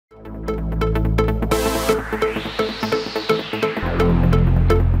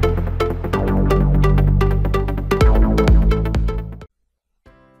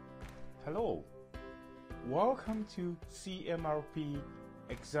to CMRP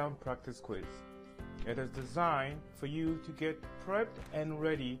exam practice quiz. It is designed for you to get prepped and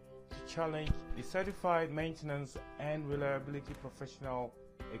ready to challenge the Certified Maintenance and Reliability Professional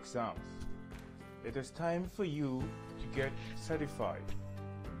exams. It is time for you to get certified.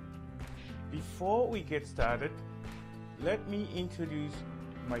 Before we get started, let me introduce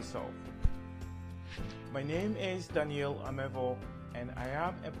myself. My name is Daniel Amevo, and I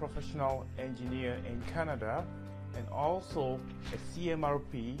am a professional engineer in Canada and also a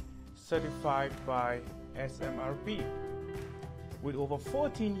CMRP certified by SMRP. With over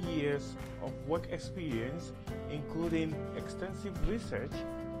 14 years of work experience, including extensive research,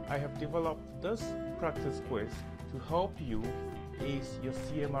 I have developed this practice quiz to help you ace your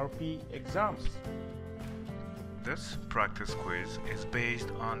CMRP exams. This practice quiz is based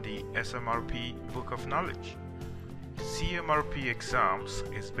on the SMRP Book of Knowledge. CMRP exams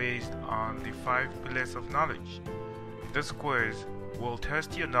is based on the 5 pillars of knowledge. This quiz will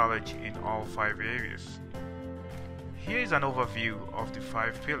test your knowledge in all 5 areas. Here is an overview of the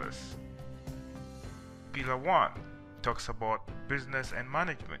 5 pillars. Pillar 1 talks about business and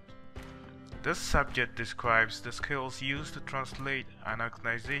management. This subject describes the skills used to translate an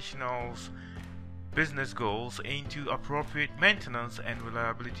organization's business goals into appropriate maintenance and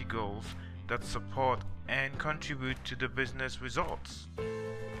reliability goals that support and contribute to the business results.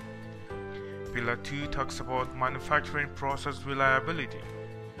 Pillar 2 talks about manufacturing process reliability.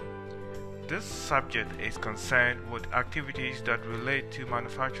 This subject is concerned with activities that relate to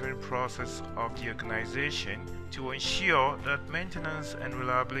manufacturing process of the organization to ensure that maintenance and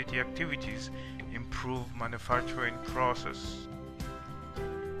reliability activities improve manufacturing process.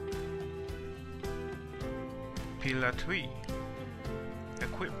 Pillar 3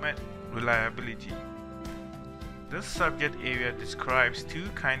 Equipment Reliability. This subject area describes 2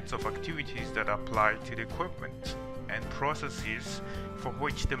 kinds of activities that apply to the equipment and processes for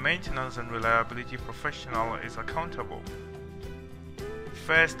which the maintenance and reliability professional is accountable.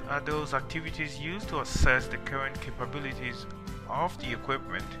 First are those activities used to assess the current capabilities of the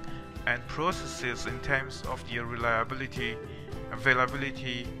equipment and processes in terms of their reliability,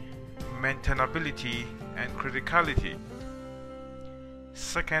 availability, maintainability, and criticality.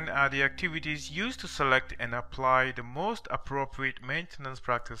 Second are the activities used to select and apply the most appropriate maintenance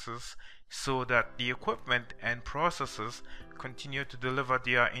practices so that the equipment and processes continue to deliver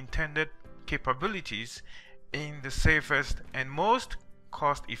their intended capabilities in the safest and most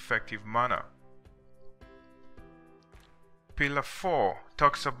cost-effective manner. Pillar 4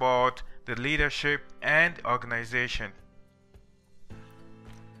 talks about the leadership and organization.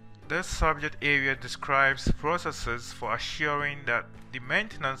 This subject area describes processes for assuring that the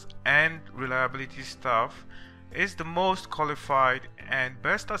maintenance and reliability staff is the most qualified and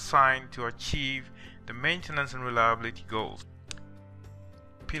best assigned to achieve the maintenance and reliability goals.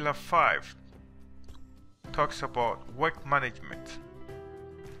 Pillar 5 talks about work management.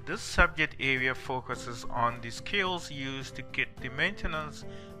 This subject area focuses on the skills used to get the maintenance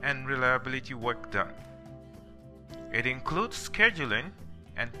and reliability work done. It includes scheduling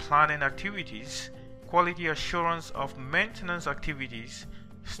and planning activities, quality assurance of maintenance activities,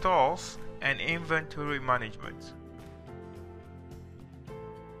 stalls, and inventory management.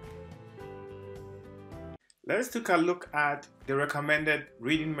 Let's take a look at the recommended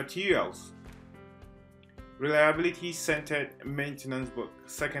reading materials. Reliability Centered Maintenance Book,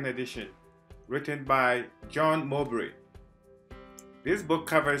 2nd edition, written by John Mowbray. This book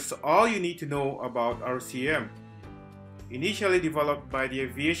covers all you need to know about RCM. Initially developed by the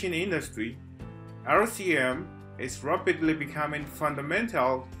aviation industry, RCM is rapidly becoming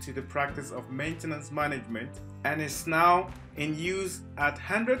fundamental to the practice of maintenance management and is now in use at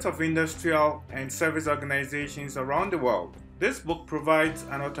hundreds of industrial and service organizations around the world. This book provides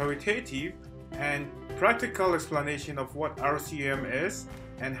an authoritative and practical explanation of what RCM is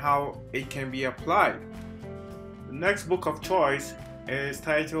and how it can be applied. The next book of choice is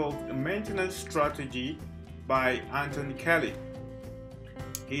titled Maintenance Strategy by Anthony Kelly.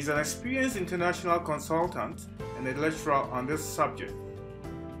 He is an experienced international consultant and a lecturer on this subject.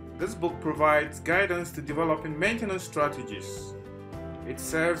 This book provides guidance to developing maintenance strategies. It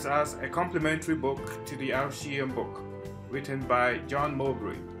serves as a complementary book to the RCM book, written by John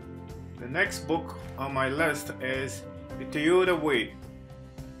Mowbray. The next book on my list is The Toyota Way: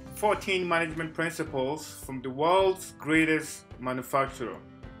 14 Management Principles from the World's Greatest Manufacturer,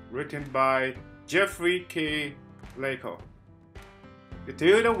 written by Jeffrey K. Laker. The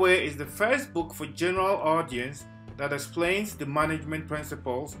Toyota Way is the first book for general audience that explains the management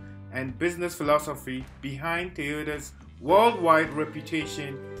principles and business philosophy behind Toyota's worldwide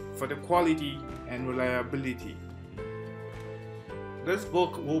reputation for the quality and reliability. This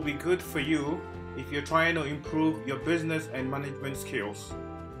book will be good for you if you're trying to improve your business and management skills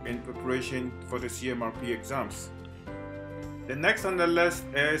in preparation for the CMRP exams. The next on the list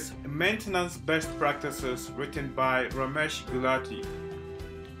is Maintenance Best Practices, written by Ramesh Gulati.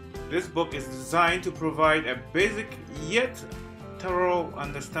 This book is designed to provide a basic yet thorough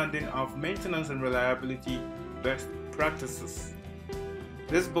understanding of maintenance and reliability best practices.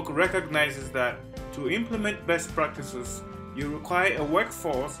 This book recognizes that to implement best practices, you require a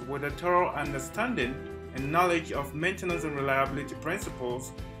workforce with a thorough understanding and knowledge of maintenance and reliability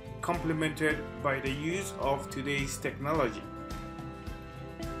principles, complemented by the use of today's technology.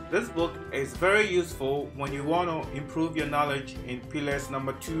 This book is very useful when you want to improve your knowledge in pillars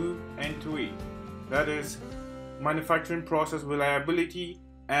number 2 and 3, that is, manufacturing process reliability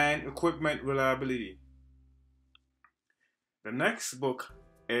and equipment reliability. The next book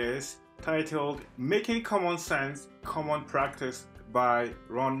is titled Making Common Sense Common Practice by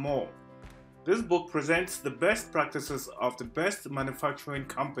Ron Moore. This book presents the best practices of the best manufacturing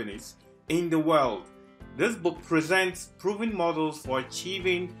companies in the world. This book presents proven models for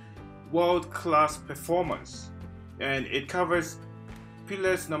achieving world-class performance, and it covers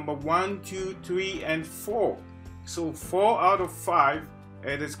pillars number 1, 2, 3, and 4. So 4 out of 5,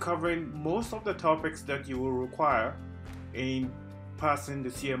 it is covering most of the topics that you will require in passing the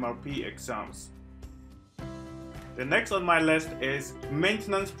CMRP exams. The next on my list is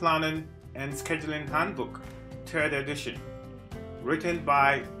Maintenance Planning and Scheduling Handbook, 3rd edition, written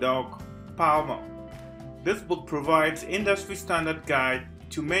by Doug Palmer. This book provides industry standard guide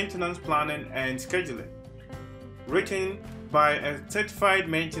to maintenance planning and scheduling, written by a certified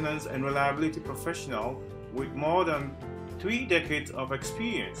maintenance and reliability professional with more than 3 decades of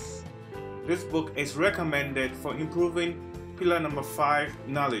experience. This book is recommended for improving pillar number 5,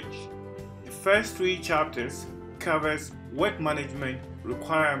 knowledge. The first 3 chapters covers work management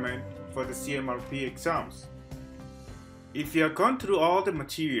requirement for the CMRP exams. If you have gone through all the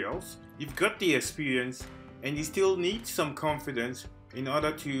materials, you've got the experience, and you still need some confidence in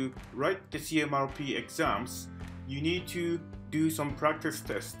order to write the CMRP exams, you need to do some practice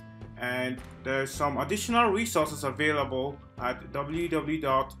tests. And there's some additional resources available at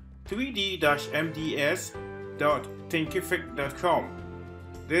www.3d-mds.thinkific.com.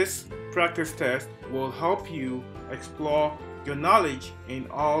 This practice test will help you explore your knowledge in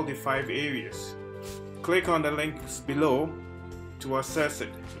all the 5 areas. Click on the links below to access it.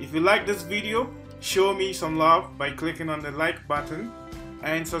 If you like this video, show me some love by clicking on the like button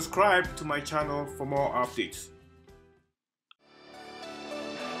and subscribe to my channel for more updates.